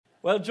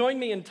Well, join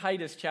me in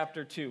Titus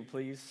chapter 2,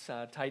 please.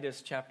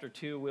 Titus chapter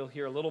 2. We'll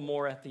hear a little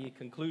more at the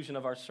conclusion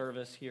of our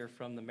service here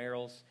from the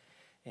Merrills.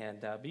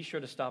 And be sure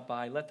to stop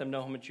by. Let them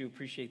know how much you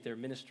appreciate their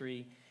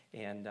ministry.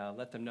 And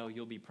let them know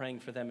you'll be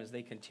praying for them as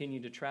they continue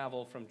to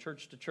travel from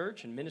church to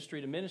church and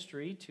ministry to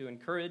ministry to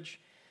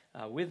encourage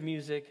with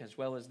music as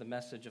well as the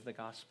message of the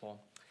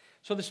gospel.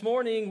 So this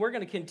morning, we're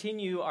going to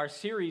continue our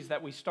series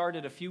that we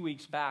started a few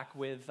weeks back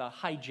with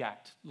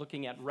Hijacked,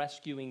 looking at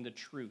rescuing the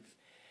truth.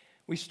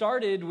 We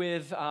started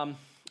with,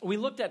 we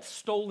looked at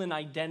stolen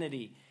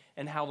identity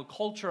and how the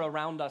culture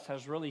around us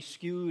has really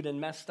skewed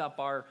and messed up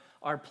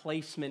our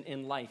placement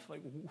in life.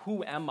 Like,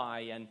 who am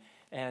I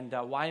and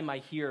why am I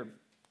here?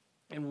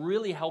 And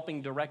really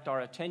helping direct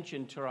our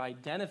attention to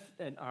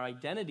our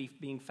identity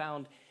being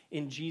found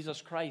in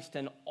Jesus Christ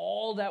and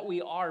all that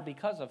we are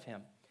because of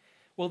him.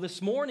 Well,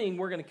 this morning,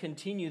 we're going to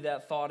continue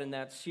that thought in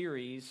that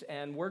series,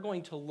 and we're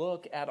going to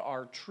look at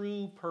our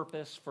true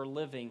purpose for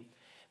living.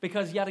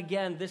 Because yet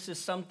again, this is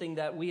something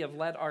that we have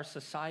let our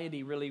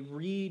society really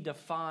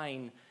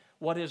redefine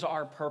what is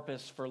our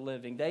purpose for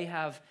living. They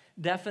have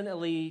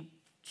definitely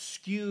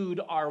skewed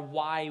our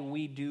why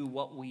we do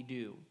what we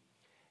do.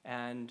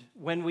 And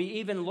when we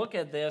even look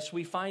at this,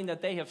 we find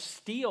that they have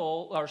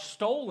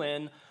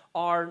stolen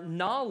our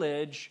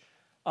knowledge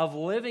of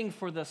living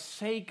for the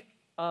sake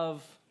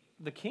of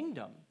the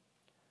kingdom.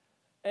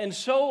 And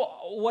so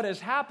what has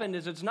happened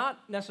is it's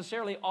not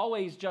necessarily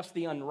always just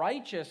the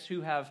unrighteous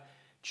who have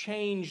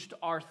changed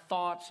our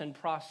thoughts and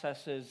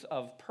processes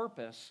of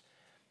purpose,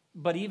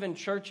 but even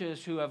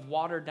churches who have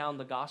watered down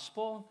the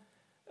gospel,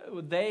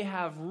 they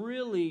have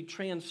really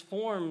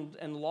transformed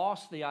and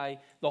lost the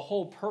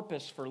whole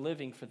purpose for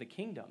living for the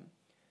kingdom.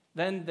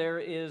 Then there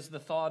is the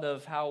thought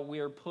of how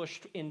we're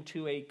pushed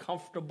into a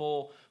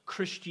comfortable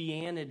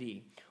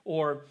Christianity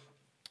or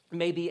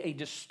maybe a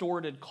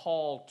distorted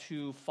call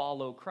to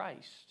follow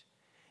Christ.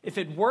 If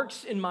it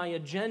works in my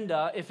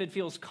agenda, if it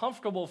feels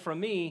comfortable for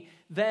me,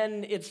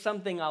 then it's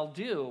something I'll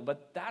do.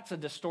 But that's a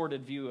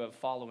distorted view of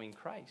following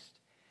Christ.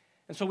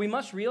 And so we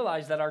must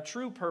realize that our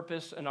true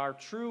purpose and our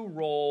true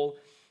role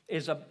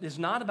is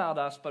not about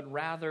us, but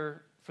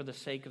rather for the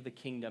sake of the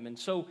kingdom. And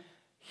so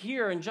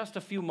here in just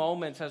a few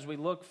moments, as we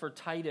look for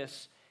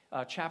Titus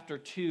chapter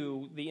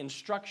 2, the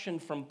instruction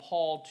from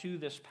Paul to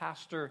this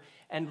pastor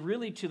and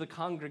really to the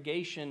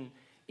congregation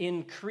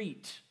in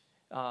Crete,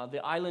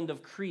 the island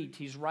of Crete.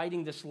 He's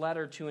writing this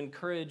letter to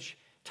encourage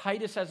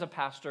Titus as a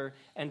pastor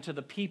and to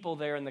the people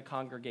there in the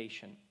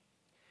congregation.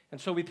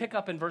 And so we pick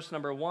up in verse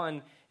number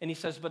 1, and he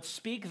says, "But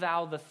speak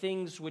thou the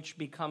things which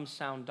become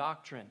sound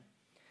doctrine,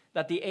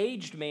 that the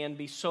aged man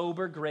be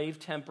sober, grave,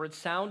 temperate,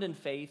 sound in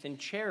faith, in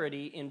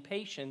charity, in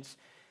patience,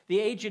 the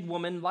aged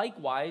woman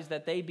likewise,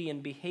 that they be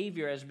in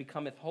behavior as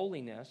becometh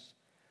holiness,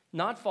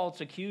 not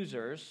false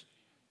accusers,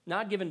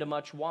 not given to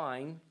much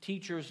wine,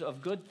 teachers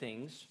of good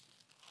things."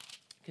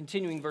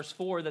 Continuing verse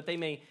 4, "that they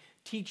may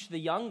teach the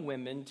young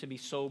women to be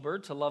sober,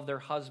 to love their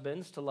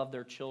husbands, to love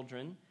their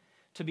children,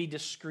 to be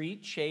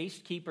discreet,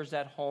 chaste, keepers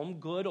at home,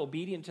 good,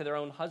 obedient to their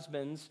own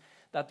husbands,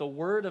 that the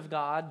word of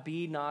God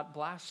be not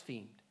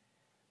blasphemed.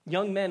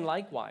 Young men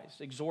likewise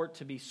exhort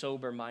to be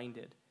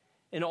sober-minded.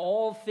 In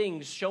all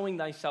things showing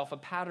thyself a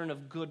pattern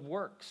of good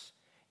works,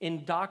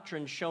 in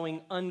doctrine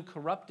showing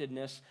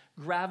uncorruptedness,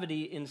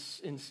 gravity in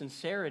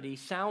sincerity,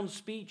 sound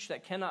speech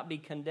that cannot be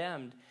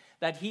condemned,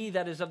 that he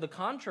that is of the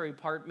contrary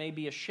part may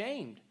be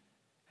ashamed,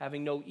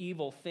 having no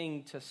evil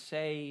thing to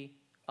say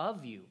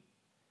of you.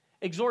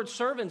 Exhort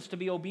servants to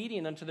be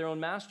obedient unto their own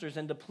masters,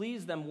 and to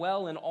please them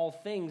well in all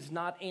things,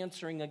 not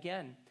answering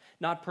again,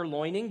 not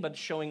purloining, but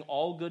showing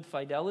all good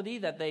fidelity,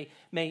 that they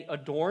may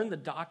adorn the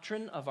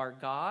doctrine of our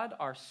God,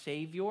 our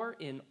Savior,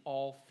 in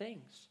all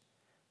things.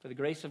 For the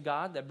grace of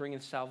God that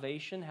bringeth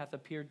salvation hath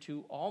appeared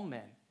to all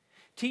men,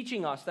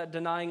 teaching us that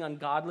denying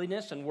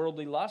ungodliness and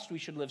worldly lust, we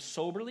should live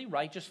soberly,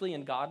 righteously,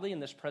 and godly in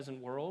this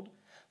present world,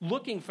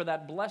 looking for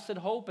that blessed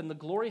hope and the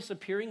glorious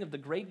appearing of the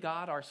great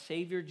God, our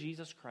Savior,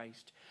 Jesus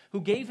Christ,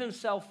 who gave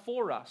himself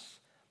for us,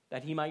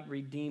 that he might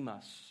redeem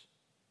us,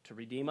 to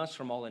redeem us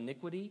from all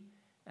iniquity,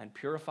 and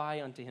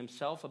purify unto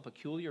himself a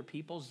peculiar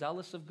people,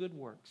 zealous of good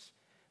works.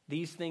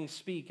 These things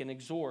speak and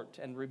exhort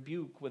and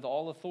rebuke with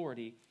all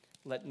authority.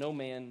 Let no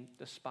man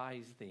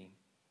despise thee."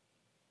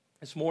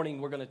 This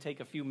morning, we're going to take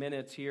a few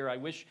minutes here. I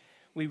wish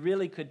we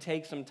really could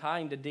take some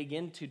time to dig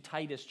into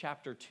Titus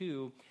chapter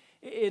 2.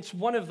 It's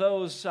one of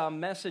those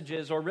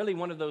messages, or really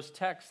one of those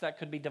texts that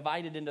could be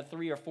divided into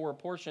 3 or 4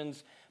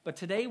 portions. But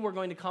today, we're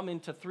going to come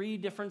into 3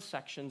 different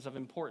sections of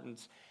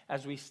importance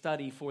as we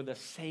study for the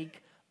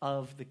sake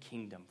of the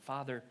kingdom.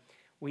 Father,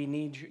 we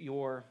need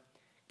your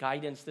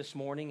guidance this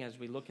morning as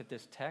we look at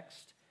this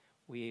text.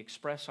 We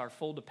express our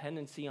full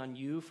dependency on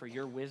you for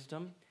your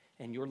wisdom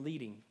and your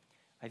leading.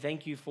 I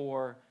thank you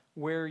for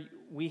where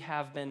we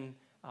have been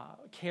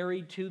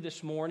carried to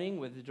this morning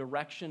with the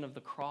direction of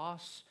the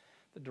cross,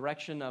 the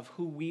direction of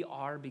who we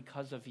are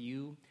because of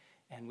you.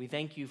 And we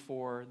thank you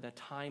for the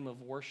time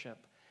of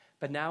worship.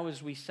 But now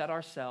as we set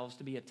ourselves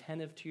to be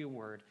attentive to your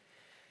word,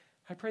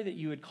 I pray that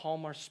you would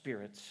calm our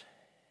spirits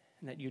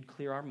and that you'd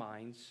clear our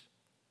minds.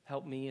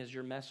 Help me as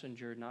your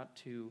messenger not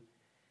to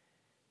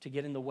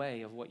get in the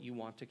way of what you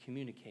want to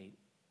communicate.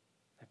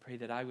 I pray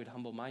that I would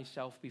humble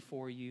myself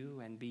before you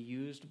and be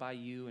used by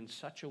you in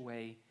such a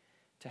way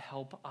to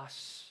help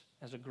us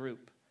as a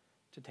group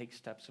to take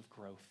steps of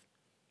growth.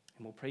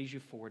 And we'll praise you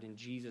for it in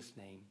Jesus'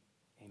 name.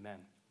 Amen.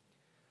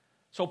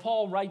 So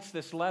Paul writes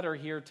this letter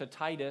here to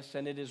Titus,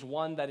 and it is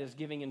one that is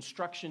giving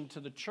instruction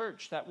to the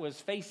church that was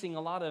facing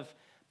a lot of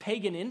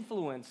pagan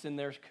influence in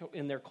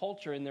their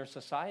culture, in their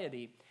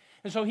society.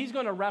 And so he's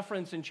going to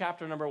reference in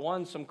chapter number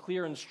 1 some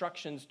clear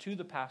instructions to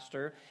the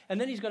pastor, and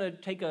then he's going to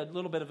take a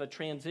little bit of a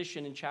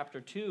transition in chapter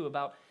 2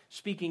 about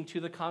speaking to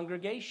the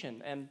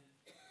congregation. And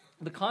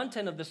the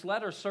content of this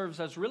letter serves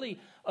as really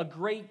a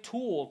great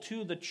tool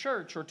to the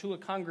church or to a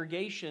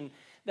congregation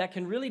that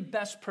can really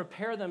best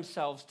prepare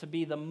themselves to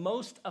be the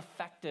most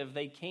effective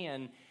they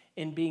can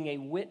in being a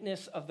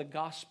witness of the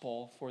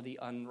gospel for the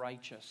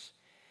unrighteous.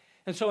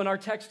 And so in our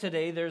text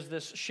today, there's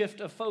this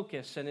shift of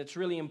focus, and it's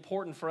really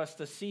important for us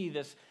to see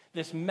this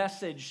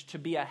message to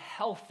be a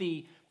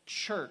healthy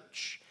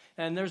church.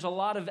 And there's a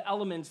lot of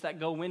elements that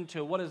go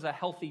into what does a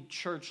healthy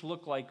church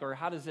look like, or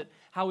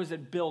how is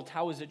it built,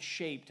 how is it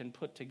shaped and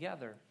put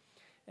together.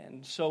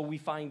 And so we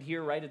find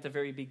here right at the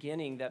very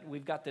beginning that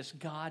we've got this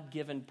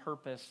God-given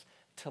purpose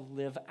to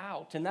live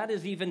out. And that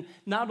is even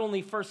not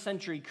only first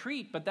century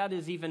Crete, but that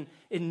is even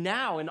in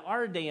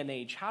our day and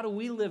age. How do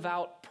we live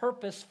out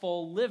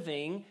purposeful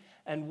living,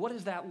 and what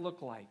does that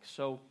look like?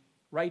 So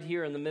right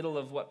here in the middle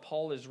of what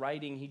Paul is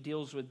writing, he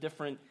deals with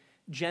different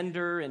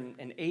gender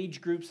and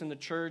age groups in the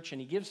church,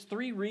 and he gives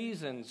 3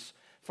 reasons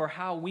for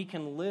how we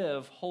can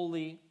live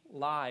holy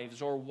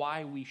lives, or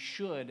why we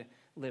should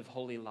live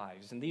holy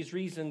lives. And these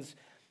reasons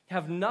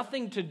have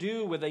nothing to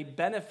do with a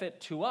benefit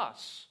to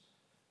us.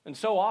 And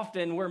so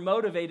often we're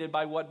motivated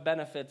by what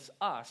benefits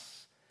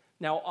us.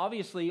 Now,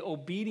 obviously,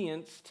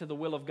 obedience to the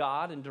will of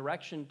God and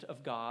direction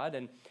of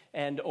God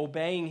and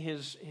obeying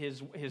his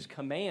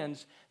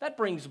commands, that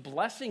brings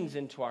blessings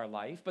into our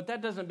life, but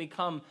that doesn't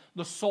become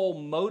the sole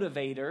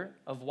motivator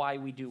of why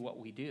we do what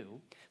we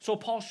do. So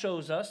Paul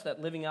shows us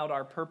that living out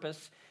our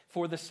purpose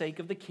for the sake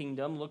of the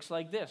kingdom looks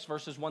like this.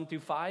 Verses 1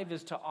 through 5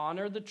 is to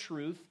honor the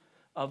truth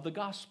of the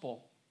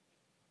gospel.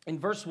 In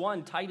verse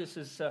 1, Titus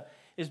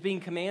is being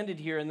commanded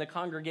here in the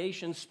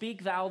congregation,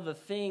 speak thou the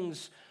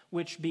things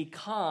which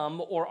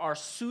become or are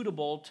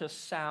suitable to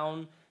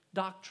sound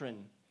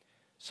doctrine.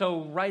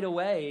 So right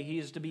away, he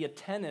is to be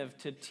attentive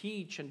to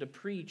teach and to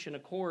preach in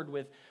accord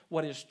with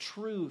what is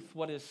truth,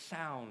 what is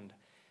sound.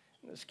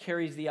 This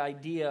carries the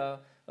idea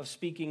of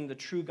speaking the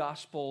true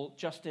gospel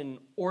just in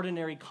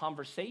ordinary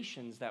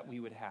conversations that we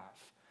would have.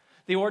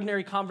 The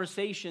ordinary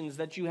conversations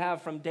that you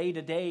have from day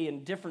to day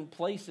in different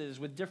places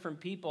with different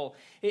people.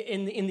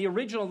 In the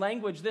original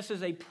language, this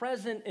is a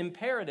present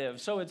imperative.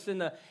 So it's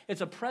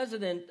a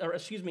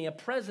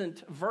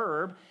present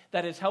verb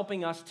that is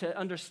helping us to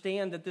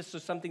understand that this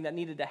was something that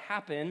needed to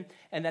happen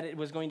and that it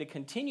was going to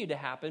continue to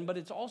happen, but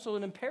it's also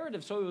an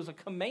imperative, so it was a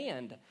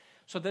command.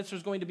 So this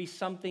was going to be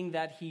something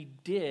that he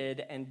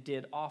did and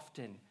did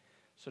often.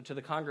 So to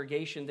the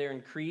congregation there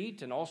in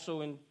Crete and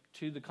also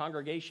to the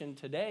congregation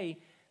today,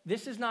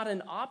 this is not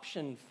an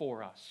option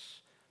for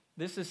us.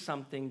 This is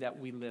something that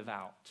we live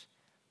out.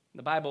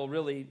 The Bible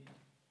really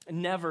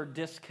never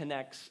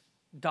disconnects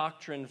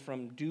doctrine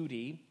from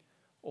duty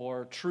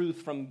or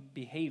truth from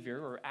behavior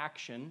or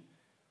action.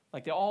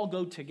 Like they all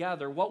go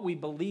together. What we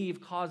believe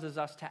causes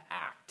us to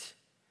act.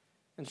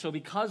 And so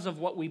because of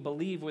what we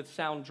believe with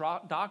sound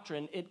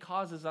doctrine, it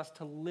causes us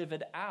to live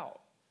it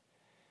out.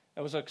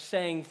 There was a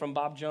saying from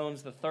Bob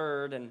Jones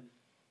III,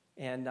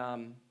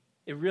 and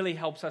it really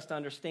helps us to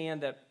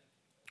understand that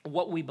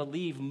what we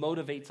believe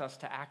motivates us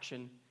to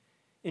action.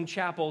 In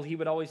chapel, he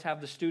would always have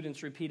the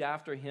students repeat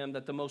after him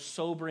that the most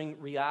sobering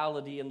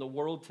reality in the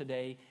world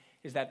today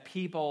is that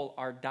people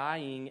are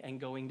dying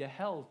and going to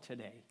hell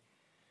today.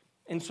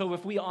 And so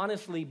if we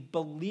honestly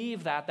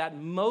believe that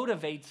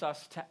motivates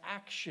us to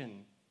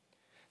action.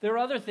 There are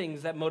other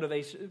things that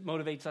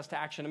motivates us to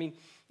action. I mean,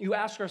 you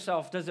ask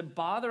yourself, does it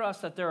bother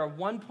us that there are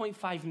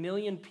 1.5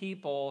 million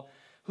people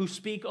who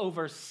speak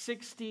over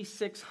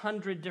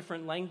 6,600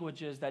 different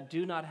languages that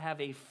do not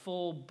have a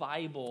full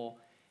Bible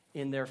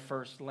in their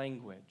first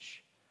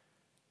language?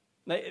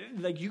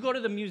 Like you go to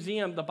the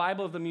museum, the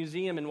Bible of the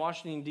museum in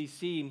Washington,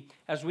 D.C.,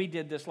 as we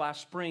did this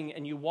last spring,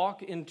 and you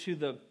walk into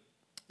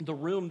the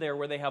room there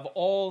where they have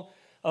all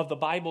of the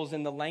Bibles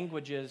in the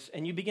languages,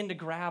 and you begin to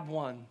grab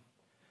one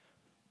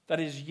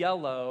that is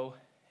yellow,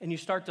 and you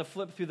start to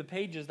flip through the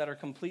pages that are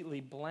completely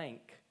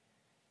blank.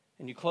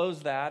 And you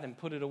close that and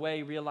put it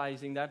away,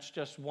 realizing that's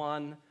just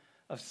one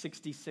of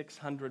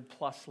 6,600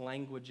 plus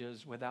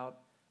languages without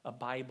a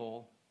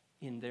Bible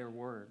in their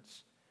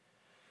words.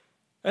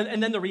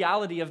 And then the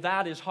reality of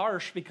that is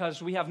harsh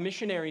because we have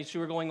missionaries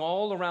who are going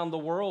all around the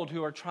world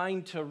who are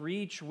trying to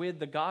reach with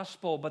the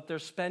gospel, but they're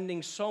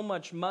spending so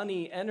much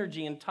money,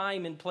 energy, and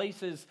time in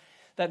places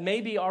that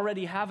maybe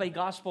already have a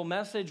gospel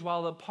message,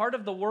 while the part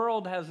of the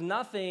world has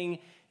nothing,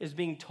 is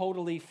being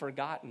totally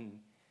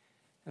forgotten.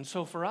 And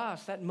so for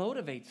us, that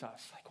motivates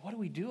us. Like, what do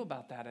we do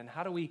about that? And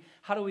how do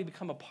we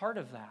become a part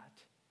of that?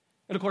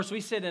 And of course,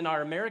 we sit in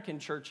our American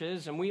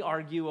churches and we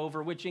argue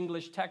over which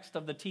English text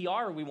of the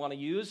TR we want to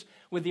use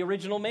with the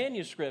original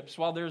manuscripts,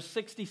 while there's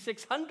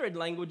 6,600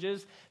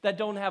 languages that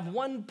don't have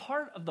one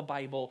part of the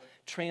Bible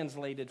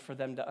translated for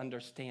them to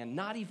understand,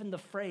 not even the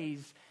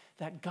phrase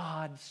that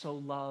God so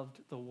loved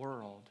the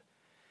world.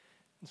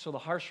 And so the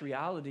harsh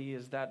reality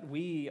is that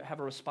we have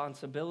a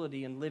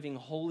responsibility in living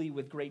holy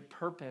with great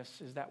purpose,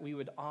 is that we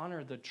would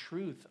honor the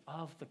truth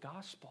of the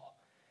gospel.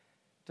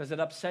 Does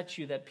it upset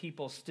you that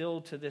people still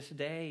to this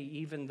day,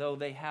 even though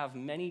they have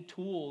many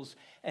tools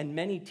and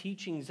many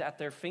teachings at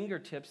their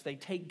fingertips, they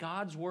take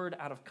God's word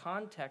out of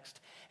context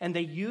and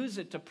they use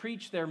it to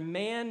preach their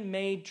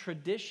man-made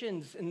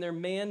traditions and their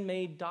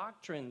man-made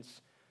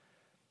doctrines?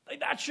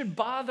 That should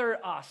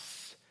bother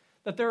us,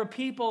 that there are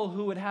people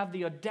who would have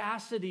the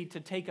audacity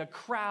to take a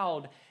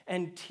crowd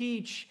and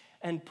teach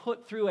and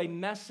put through a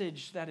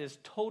message that is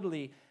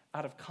totally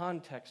out of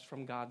context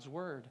from God's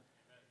word.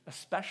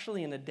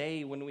 Especially in a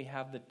day when we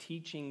have the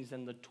teachings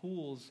and the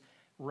tools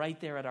right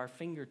there at our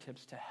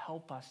fingertips to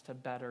help us to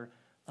better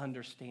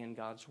understand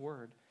God's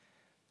word.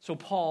 So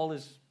Paul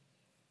is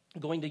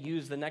going to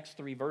use the next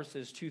three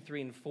verses, 2,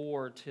 3, and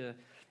 4, to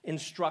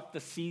instruct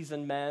the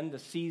seasoned men, the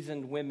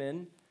seasoned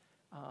women,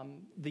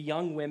 the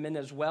young women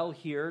as well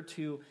here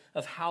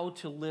of how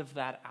to live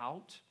that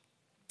out.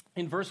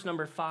 In verse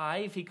number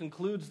 5, he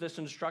concludes this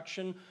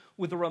instruction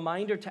with a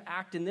reminder to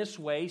act in this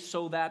way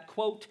so that,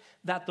 quote,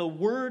 that the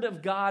word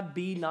of God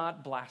be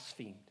not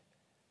blasphemed.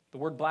 The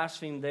word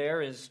blaspheme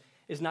there is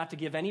not to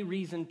give any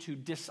reason to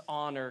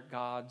dishonor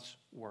God's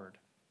word.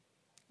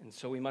 And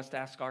so we must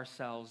ask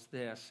ourselves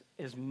this: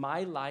 is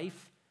my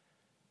life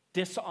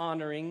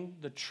dishonoring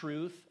the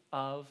truth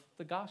of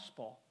the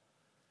gospel?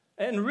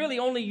 And really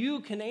only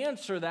you can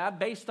answer that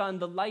based on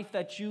the life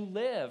that you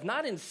live,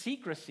 not in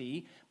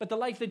secrecy, but the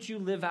life that you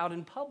live out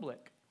in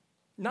public.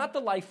 Not the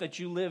life that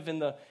you live in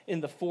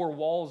the four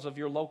walls of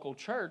your local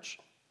church,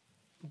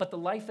 but the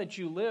life that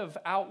you live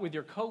out with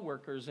your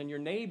coworkers and your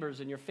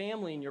neighbors and your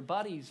family and your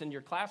buddies and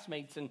your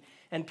classmates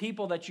and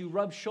people that you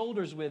rub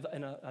shoulders with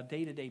on a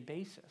day-to-day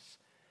basis.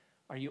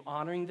 Are you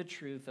honoring the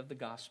truth of the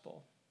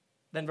gospel?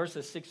 Then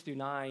verses 6 through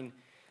 9,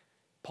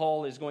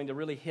 Paul is going to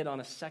really hit on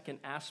a second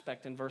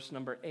aspect in verse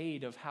number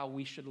 8 of how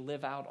we should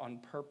live out on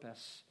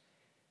purpose.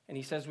 And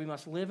he says we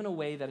must live in a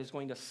way that is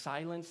going to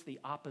silence the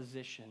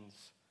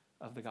oppositions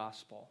of the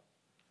gospel.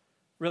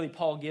 Really,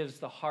 Paul gives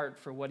the heart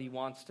for what he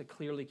wants to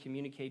clearly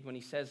communicate when he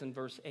says in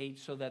verse 8,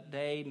 so that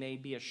they may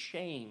be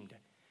ashamed,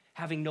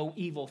 having no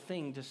evil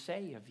thing to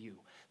say of you.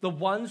 The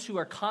ones who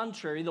are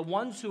contrary, the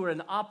ones who are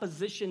in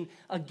opposition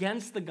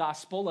against the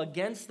gospel,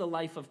 against the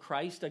life of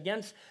Christ,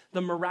 against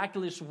the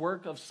miraculous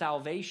work of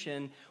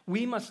salvation,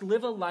 we must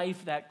live a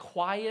life that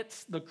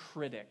quiets the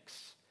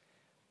critics.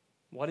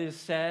 What is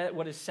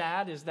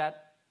sad is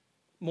that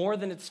more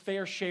than its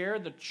fair share,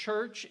 the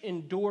church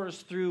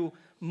endures through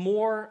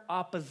more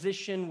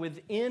opposition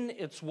within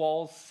its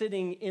walls,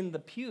 sitting in the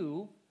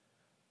pew,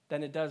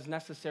 than it does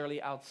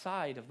necessarily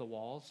outside of the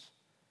walls.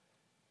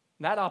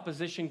 That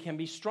opposition can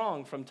be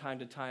strong from time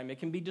to time. It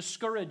can be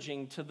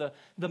discouraging to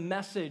the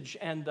message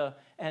and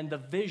the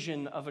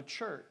vision of a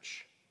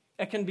church.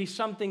 It can be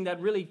something that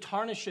really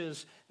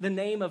tarnishes the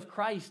name of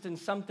Christ and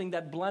something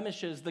that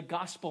blemishes the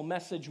gospel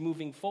message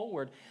moving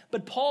forward.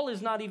 But Paul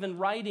is not even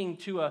writing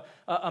to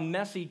a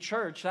messy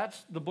church.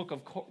 That's the book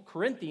of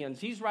Corinthians.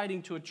 He's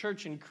writing to a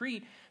church in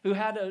Crete who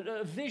had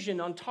a vision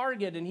on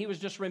target, and he was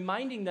just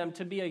reminding them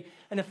to be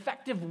an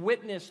effective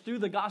witness through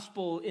the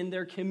gospel in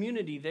their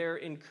community there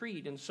in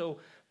Crete. And so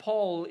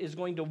Paul is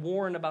going to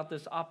warn about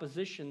this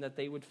opposition that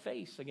they would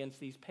face against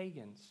these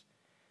pagans.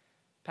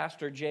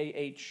 Pastor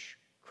J.H.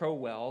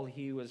 Crowell,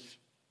 he was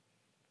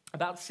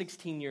about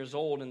 16 years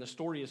old, and the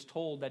story is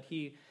told that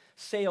he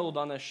sailed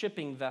on a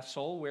shipping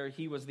vessel where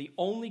he was the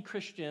only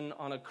Christian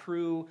on a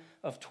crew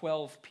of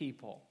 12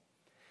 people.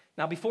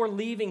 Now, before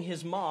leaving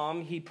his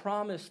mom, he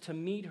promised to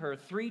meet her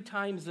 3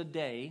 times a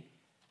day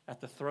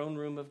at the throne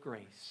room of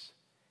grace.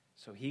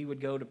 So he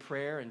would go to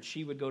prayer, and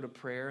she would go to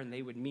prayer, and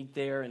they would meet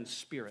there in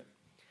spirit.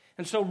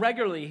 And so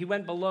regularly, he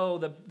went below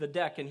the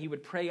deck, and he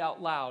would pray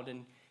out loud,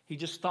 and he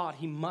just thought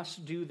he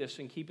must do this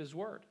and keep his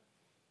word.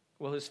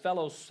 Well, his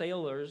fellow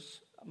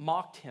sailors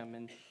mocked him,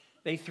 and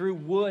they threw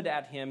wood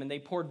at him, and they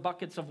poured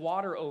buckets of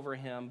water over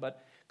him,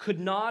 but could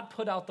not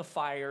put out the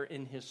fire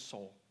in his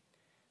soul.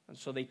 And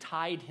so they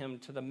tied him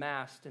to the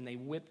mast, and they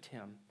whipped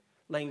him,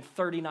 laying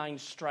 39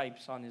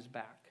 stripes on his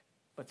back.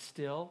 But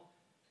still,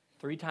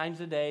 3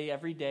 times a day,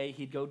 every day,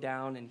 he'd go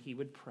down and he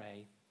would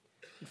pray.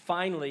 And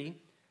finally,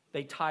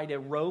 they tied a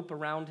rope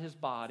around his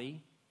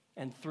body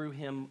and threw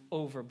him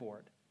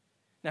overboard.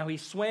 Now, he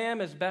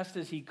swam as best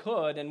as he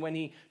could, and when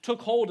he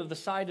took hold of the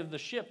side of the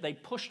ship, they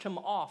pushed him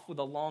off with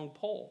a long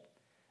pole.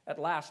 At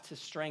last, his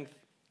strength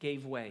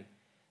gave way,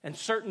 and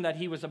certain that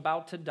he was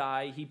about to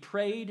die, he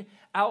prayed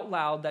out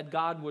loud that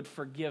God would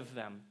forgive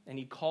them, and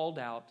he called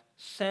out,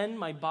 "Send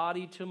my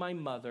body to my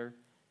mother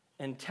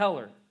and tell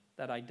her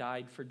that I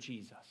died for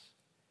Jesus."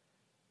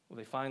 Well,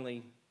 they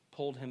finally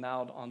pulled him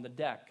out on the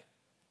deck,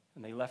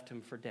 and they left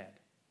him for dead.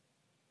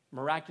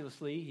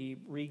 Miraculously, he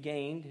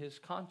regained his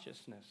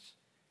consciousness.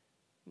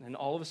 And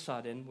all of a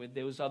sudden, with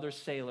those other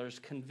sailors,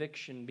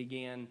 conviction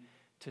began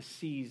to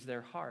seize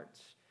their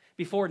hearts.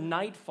 Before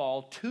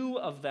nightfall, 2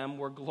 of them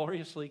were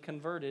gloriously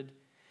converted.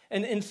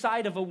 And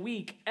inside of a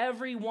week,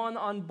 everyone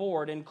on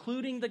board,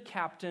 including the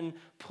captain,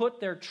 put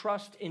their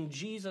trust in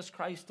Jesus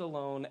Christ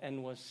alone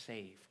and was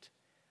saved.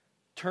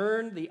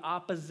 Turned the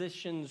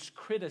opposition's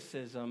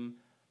criticism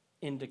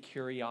into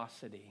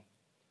curiosity.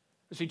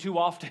 You see, too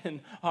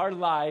often our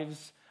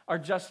lives are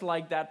just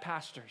like that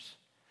pastor's.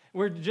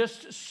 We're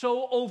just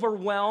so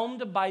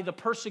overwhelmed by the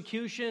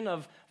persecution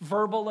of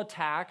verbal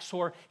attacks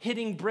or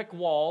hitting brick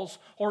walls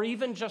or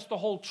even just the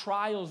whole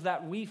trials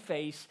that we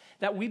face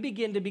that we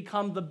begin to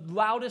become the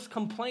loudest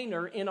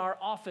complainer in our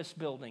office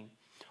building,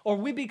 or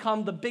we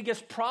become the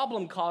biggest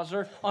problem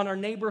causer on our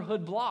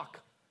neighborhood block,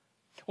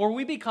 or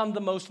we become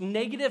the most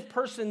negative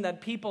person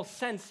that people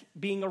sense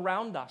being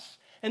around us.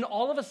 And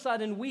all of a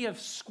sudden, we have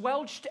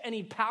squelched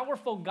any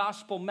powerful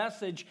gospel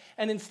message,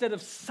 and instead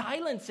of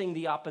silencing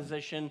the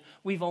opposition,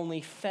 we've only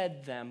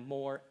fed them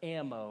more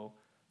ammo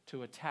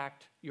to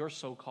attack your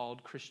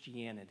so-called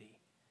Christianity.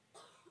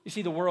 You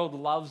see, the world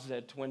loves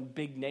it when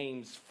big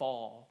names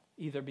fall,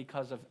 either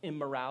because of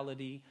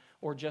immorality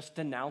or just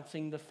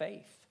denouncing the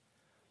faith.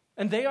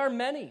 And they are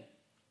many.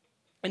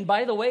 And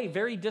by the way,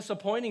 very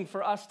disappointing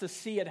for us to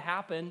see it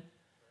happen,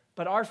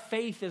 but our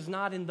faith is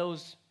not in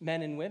those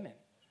men and women.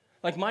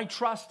 Like, my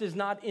trust is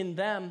not in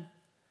them.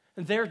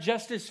 They're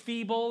just as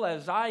feeble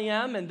as I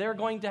am, and they're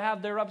going to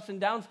have their ups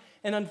and downs.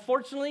 And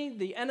unfortunately,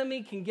 the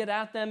enemy can get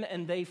at them,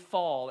 and they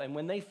fall. And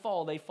when they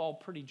fall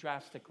pretty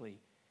drastically.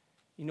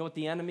 You know what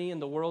the enemy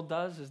and the world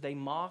does is they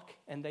mock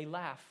and they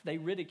laugh. They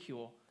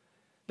ridicule.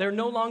 They're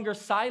no longer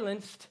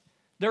silenced.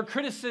 Their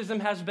criticism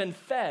has been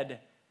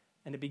fed,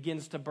 and it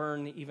begins to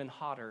burn even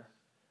hotter.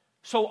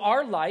 So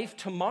our life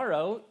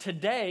tomorrow,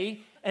 today,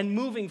 and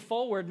moving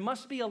forward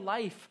must be a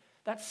life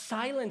that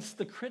silenced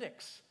the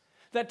critics,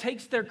 that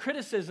takes their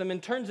criticism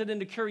and turns it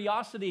into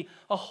curiosity.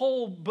 A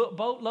whole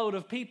boatload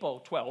of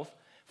people, 12,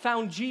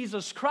 found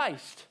Jesus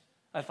Christ.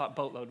 I thought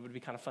boatload would be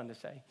kind of fun to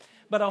say.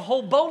 But a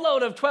whole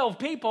boatload of 12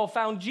 people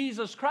found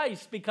Jesus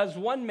Christ because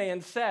one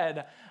man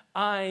said,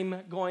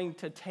 I'm going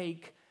to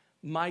take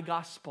my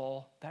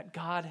gospel that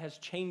God has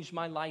changed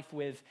my life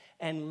with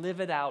and live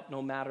it out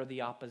no matter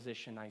the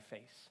opposition I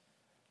face.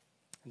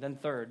 And then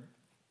third,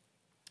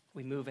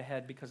 we move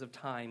ahead because of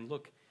time.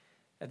 Look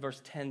at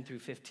verse 10 through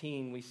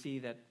 15, we see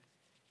that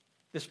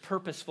this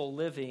purposeful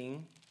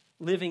living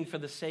for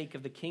the sake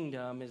of the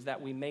kingdom, is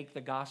that we make the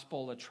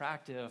gospel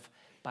attractive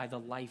by the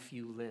life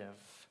you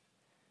live.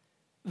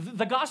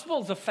 The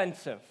gospel is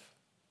offensive.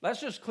 That's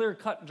just clear,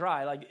 cut, and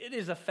dry. Like, it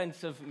is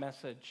offensive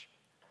message.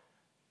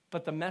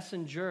 But the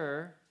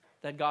messenger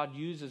that God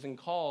uses and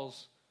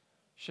calls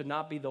should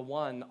not be the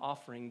one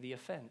offering the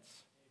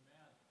offense.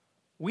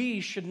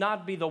 We should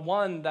not be the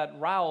one that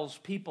riles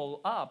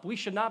people up. We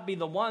should not be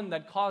the one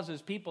that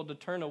causes people to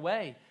turn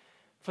away.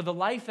 For the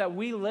life that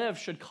we live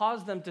should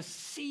cause them to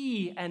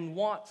see and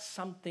want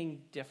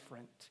something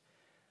different.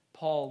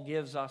 Paul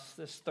gives us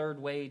this third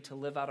way to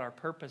live out our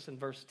purpose in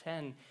verse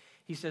 10.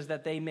 He says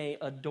that they may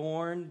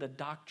adorn the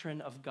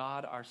doctrine of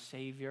God our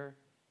Savior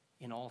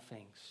in all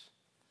things.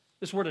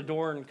 This word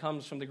adorn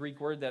comes from the Greek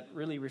word that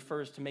really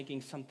refers to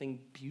making something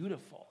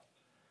beautiful.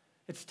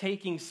 It's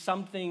taking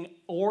something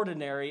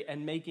ordinary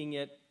and making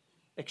it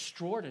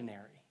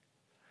extraordinary.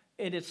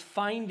 It is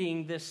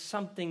finding this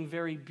something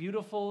very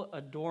beautiful,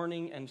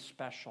 adorning, and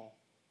special.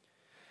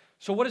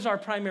 So what is our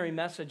primary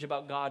message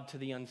about God to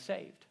the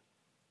unsaved?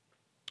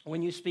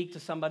 When you speak to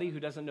somebody who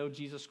doesn't know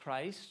Jesus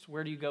Christ,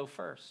 where do you go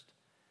first?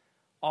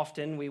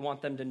 Often we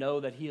want them to know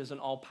that He is an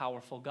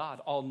all-powerful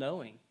God,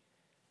 all-knowing,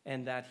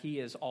 and that He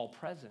is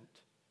all-present.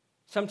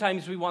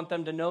 Sometimes we want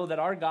them to know that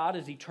our God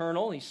is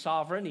eternal, He's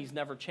sovereign, He's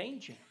never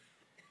changing.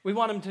 We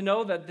want them to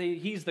know that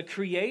He's the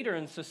creator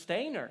and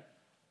sustainer.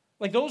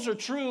 Like, those are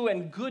true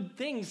and good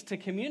things to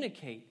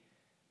communicate.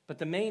 But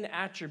the main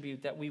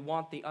attribute that we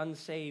want the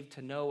unsaved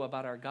to know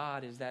about our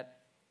God is that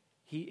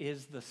He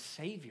is the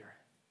Savior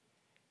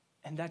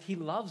and that He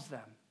loves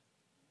them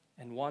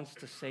and wants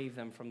to save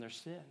them from their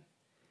sin.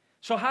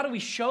 So how do we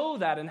show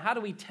that, and how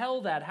do we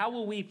tell that? How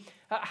will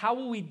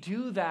we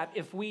do that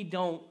if we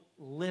don't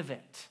live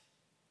it?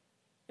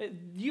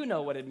 You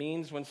know what it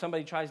means when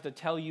somebody tries to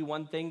tell you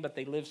one thing, but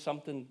they live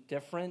something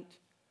different.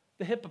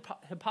 The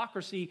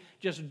hypocrisy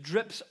just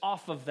drips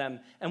off of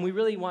them, and we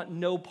really want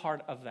no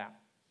part of that.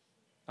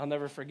 I'll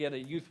never forget a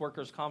youth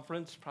workers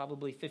conference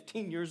probably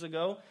 15 years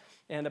ago,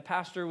 and a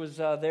pastor was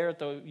there at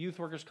the youth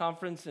workers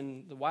conference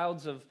in the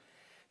wilds of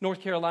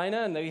North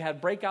Carolina, and they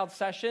had breakout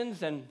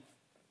sessions, and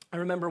I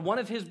remember one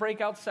of his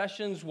breakout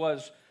sessions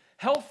was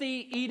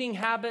healthy eating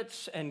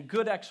habits and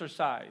good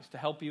exercise to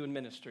help you in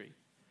ministry.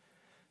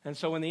 And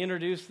so when they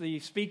introduced the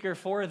speaker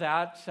for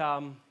that,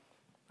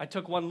 I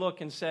took one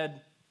look and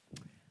said,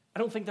 I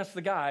don't think that's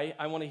the guy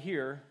I want to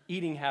hear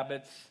eating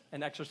habits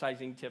and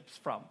exercising tips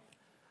from,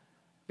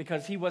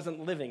 because he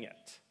wasn't living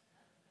it.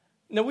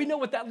 Now, we know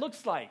what that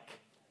looks like.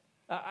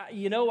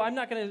 I'm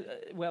not going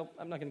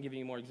to give you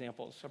any more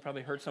examples. I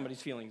probably hurt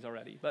somebody's feelings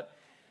already. But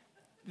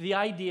the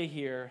idea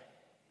here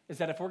is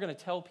that if we're going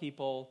to tell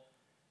people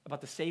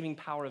about the saving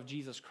power of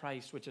Jesus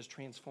Christ, which has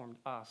transformed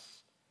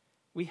us,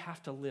 we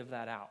have to live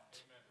that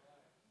out.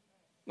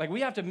 Like,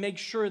 we have to make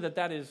sure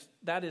that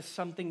is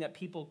something that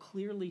people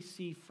clearly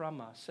see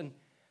from us. And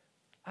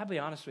I'll be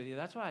honest with you,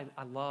 that's what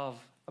I love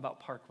about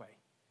Parkway.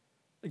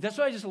 Like, that's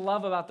what I just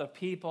love about the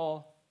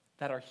people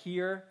that are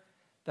here,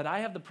 that I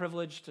have the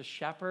privilege to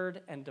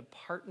shepherd and to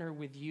partner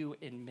with you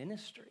in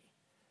ministry.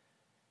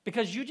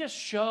 Because you just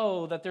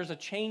show that there's a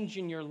change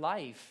in your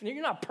life.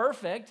 You're not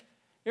perfect.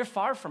 You're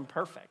far from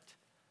perfect.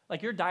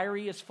 Like, your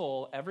diary is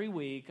full every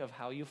week of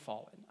how you've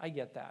fallen. I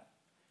get that.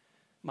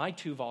 My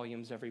 2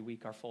 volumes every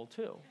week are full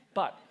too.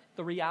 But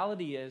the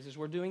reality is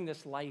we're doing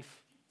this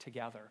life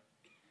together.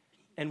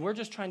 And we're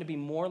just trying to be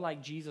more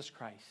like Jesus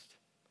Christ.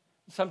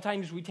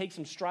 Sometimes we take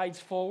some strides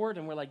forward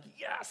and we're like,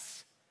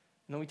 yes.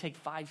 And then we take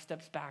 5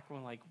 steps back and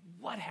we're like,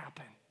 what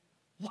happened?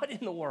 What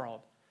in the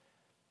world?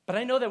 But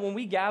I know that when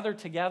we gather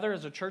together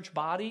as a church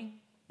body,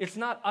 it's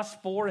not us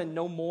 4 and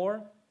no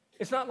more.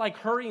 It's not like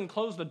hurry and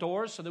close the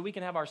doors so that we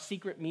can have our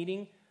secret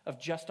meeting of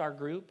just our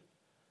group.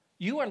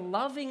 You are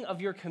loving of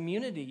your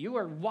community. You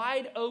are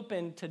wide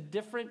open to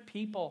different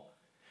people.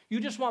 You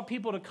just want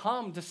people to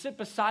come, to sit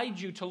beside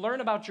you, to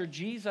learn about your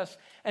Jesus,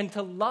 and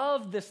to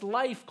love this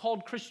life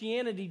called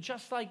Christianity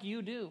just like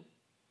you do.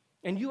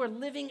 And you are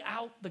living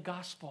out the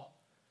gospel.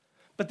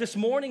 But this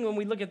morning when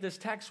we look at this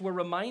text, we're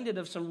reminded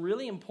of some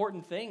really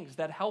important things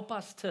that help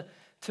us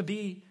to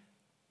be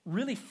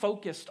really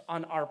focused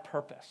on our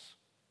purpose.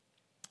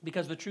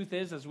 Because the truth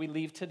is, as we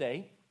leave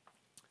today,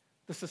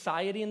 the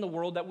society and the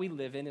world that we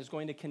live in is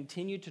going to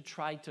continue to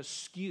try to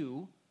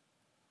skew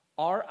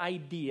our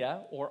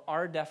idea or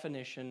our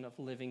definition of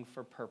living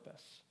for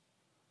purpose.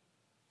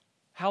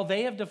 How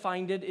they have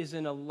defined it is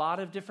in a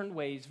lot of different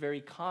ways very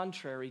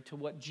contrary to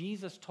what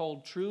Jesus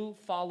told true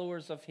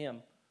followers of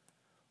him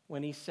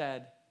when he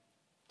said,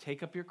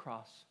 take up your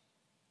cross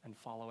and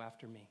follow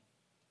after me.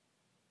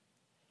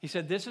 He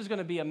said, this is going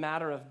to be a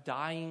matter of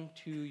dying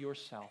to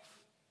yourself.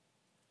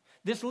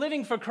 This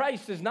living for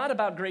Christ is not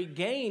about great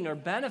gain or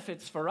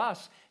benefits for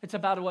us. It's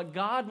about what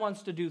God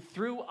wants to do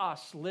through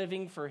us,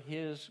 living for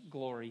his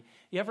glory.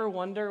 You ever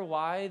wonder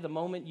why the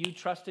moment you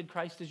trusted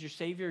Christ as your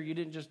Savior, you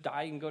didn't just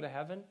die and go to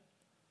heaven?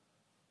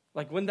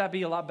 Like, wouldn't that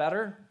be a lot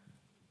better?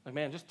 Like,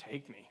 man, just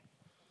take me.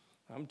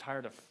 I'm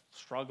tired of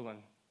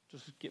struggling.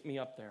 Just get me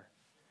up there.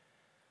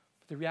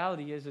 But the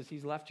reality is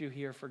he's left you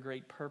here for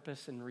great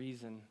purpose and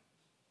reason.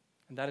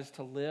 And that is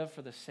to live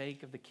for the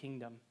sake of the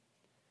kingdom.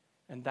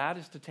 And that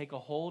is to take a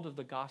hold of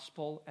the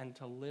gospel and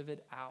to live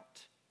it out.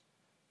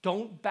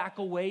 Don't back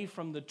away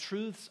from the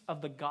truths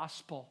of the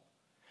gospel.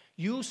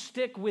 You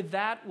stick with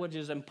that which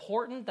is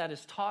important, that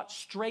is taught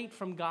straight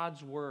from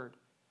God's word.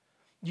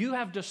 You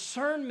have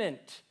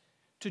discernment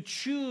to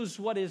choose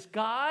what is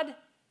God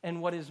and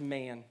what is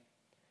man.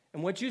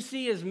 And what you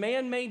see as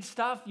man-made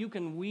stuff, you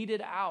can weed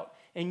it out.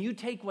 And you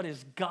take what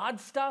is God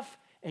stuff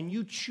and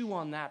you chew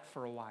on that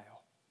for a while.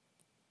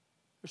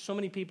 There's so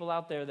many people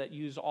out there that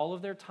use all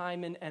of their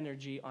time and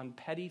energy on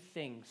petty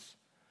things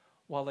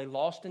while a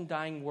lost and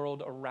dying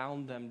world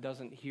around them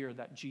doesn't hear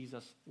that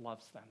Jesus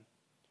loves them.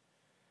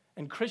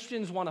 And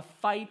Christians want to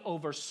fight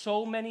over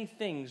so many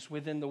things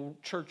within the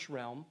church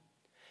realm,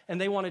 and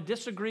they want to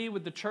disagree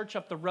with the church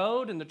up the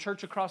road and the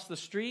church across the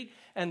street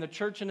and the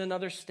church in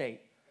another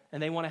state.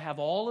 And they want to have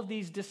all of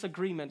these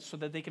disagreements so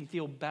that they can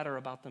feel better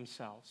about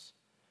themselves.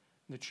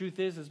 And the truth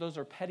is those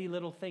are petty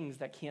little things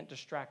that can't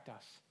distract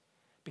us.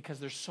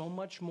 Because there's so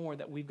much more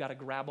that we've got to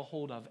grab a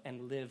hold of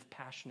and live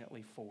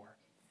passionately for.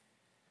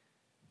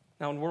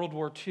 Now, in World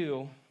War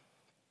II,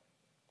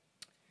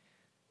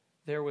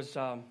 there was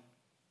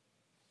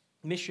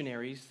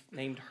missionaries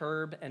named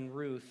Herb and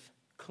Ruth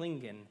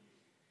Klingen.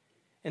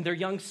 And their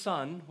young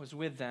son was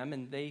with them,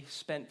 and they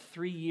spent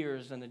 3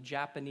 years in a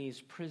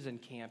Japanese prison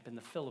camp in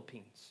the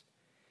Philippines.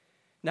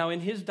 Now, in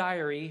his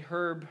diary,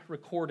 Herb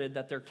recorded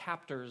that their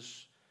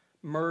captors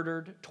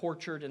murdered,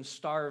 tortured, and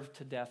starved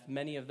to death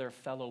many of their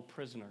fellow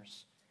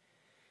prisoners.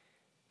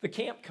 The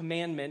camp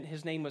commandant,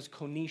 his name was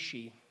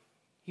Konishi.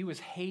 He was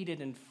hated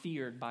and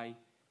feared by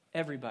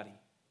everybody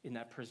in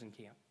that prison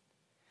camp.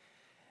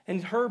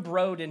 And Herb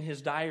wrote in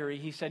his diary,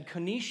 he said,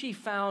 Konishi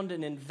found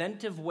an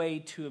inventive way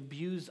to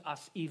abuse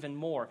us even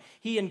more.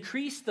 He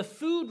increased the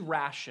food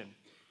ration,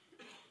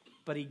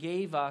 but he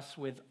gave us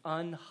with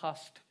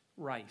unhusked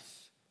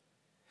rice.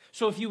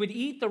 So if you would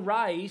eat the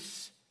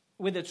rice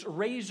with its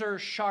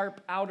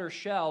razor-sharp outer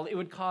shell, it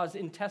would cause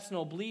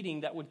intestinal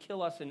bleeding that would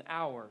kill us in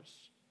hours.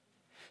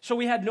 So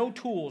we had no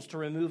tools to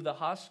remove the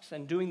husks,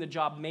 and doing the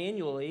job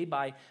manually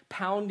by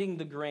pounding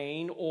the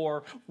grain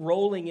or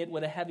rolling it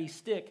with a heavy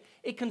stick,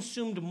 it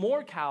consumed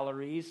more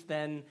calories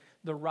than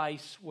the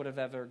rice would have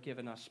ever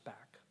given us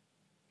back.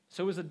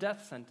 So it was a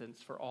death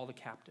sentence for all the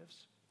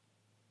captives.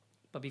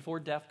 But before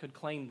death could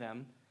claim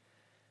them,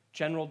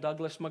 General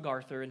Douglas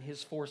MacArthur and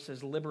his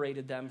forces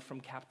liberated them from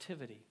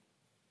captivity.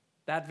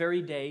 That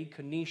very day,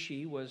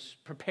 Konishi was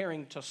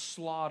preparing to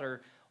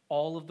slaughter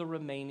all of the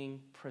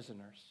remaining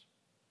prisoners.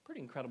 Pretty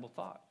incredible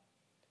thought.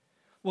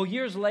 Well,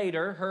 years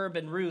later, Herb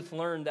and Ruth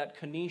learned that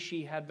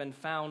Konishi had been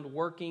found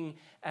working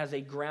as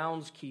a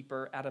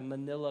groundskeeper at a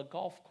Manila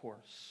golf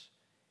course.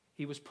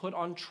 He was put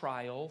on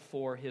trial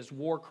for his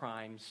war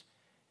crimes,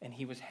 and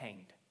he was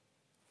hanged.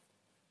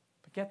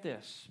 But get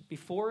this,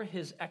 before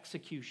his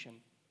execution,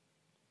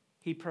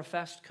 he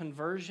professed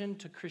conversion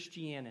to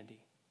Christianity,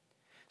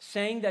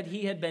 saying that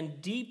he had been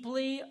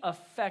deeply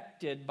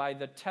affected by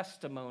the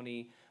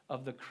testimony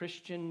of the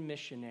Christian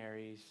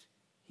missionaries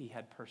he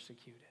had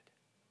persecuted.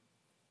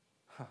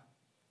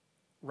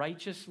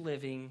 Righteous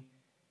living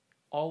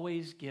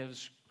always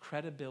gives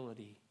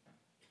credibility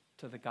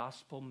to the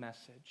gospel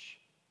message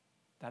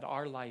that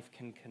our life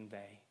can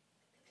convey.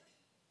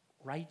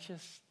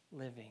 Righteous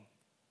living.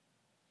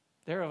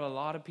 There are a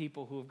lot of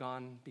people who have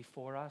gone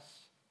before us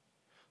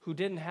who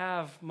didn't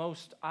have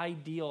most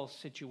ideal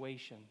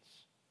situations.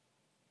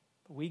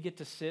 But we get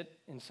to sit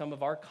in some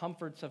of our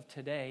comforts of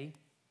today,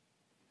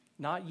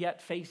 not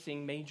yet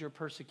facing major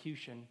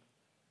persecution.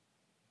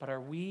 But are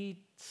we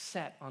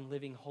set on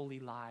living holy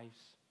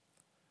lives?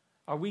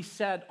 Are we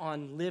set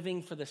on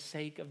living for the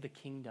sake of the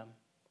kingdom?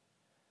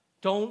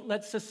 Don't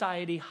let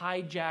society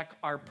hijack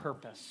our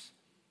purpose.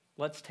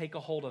 Let's take a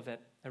hold of it.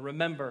 And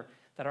remember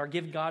that our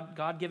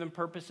God-given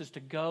purpose is to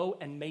go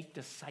and make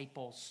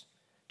disciples,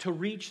 to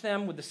reach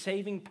them with the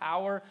saving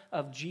power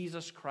of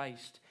Jesus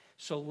Christ.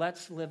 So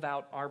let's live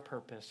out our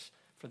purpose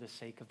for the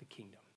sake of the kingdom.